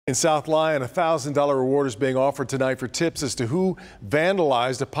In South Lyon, a $1,000 reward is being offered tonight for tips as to who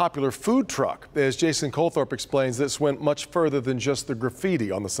vandalized a popular food truck. As Jason Colthorpe explains, this went much further than just the graffiti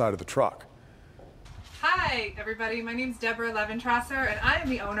on the side of the truck. Hi, everybody. My name's Deborah Leventrosser, and I am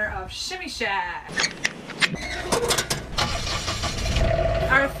the owner of Shimmy Shack.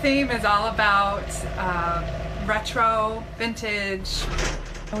 Our theme is all about retro, vintage,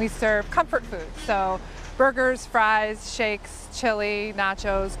 and we serve comfort food. So burgers, fries, shakes, chili,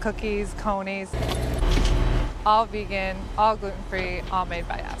 nachos, cookies, conies, all vegan, all gluten-free, all made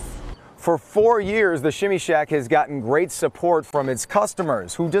by us. For 4 years, the Shimmy Shack has gotten great support from its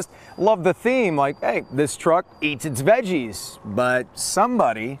customers who just love the theme, like, hey, this truck eats its veggies, but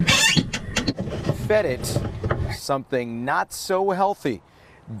somebody fed it something not so healthy,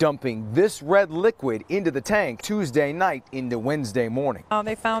 dumping this red liquid into the tank Tuesday night into Wednesday morning.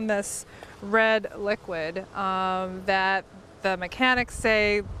 They found this red liquid that the mechanics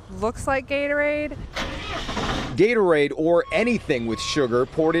say looks like Gatorade. Gatorade or anything with sugar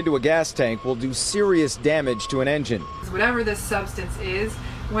poured into a gas tank will do serious damage to an engine. Whatever this substance is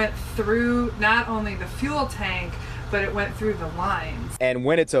went through not only the fuel tank, but it went through the lines. And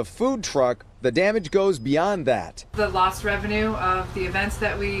when it's a food truck, the damage goes beyond that. The lost revenue of the events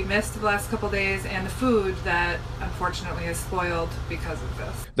that we missed the last couple days and the food that unfortunately is spoiled because of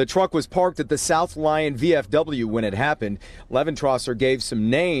this. The truck was parked at the South Lyon VFW when it happened. Leventrosser gave some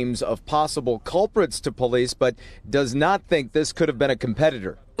names of possible culprits to police, but does not think this could have been a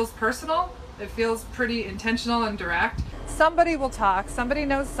competitor. It feels personal. It feels pretty intentional and direct. Somebody will talk. Somebody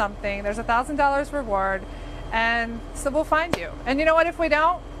knows something. There's a $1,000 reward. And so we'll find you. And you know what, if we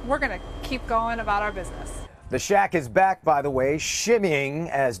don't, we're going to keep going about our business. The Shack is back, by the way, shimmying,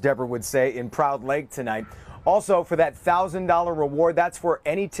 as Deborah would say, in Proud Lake tonight. Also, for that $1,000 reward, that's for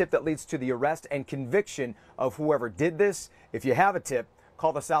any tip that leads to the arrest and conviction of whoever did this. If you have a tip,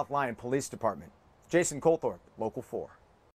 call the South Lyon Police Department. Jason Colthorpe, Local 4.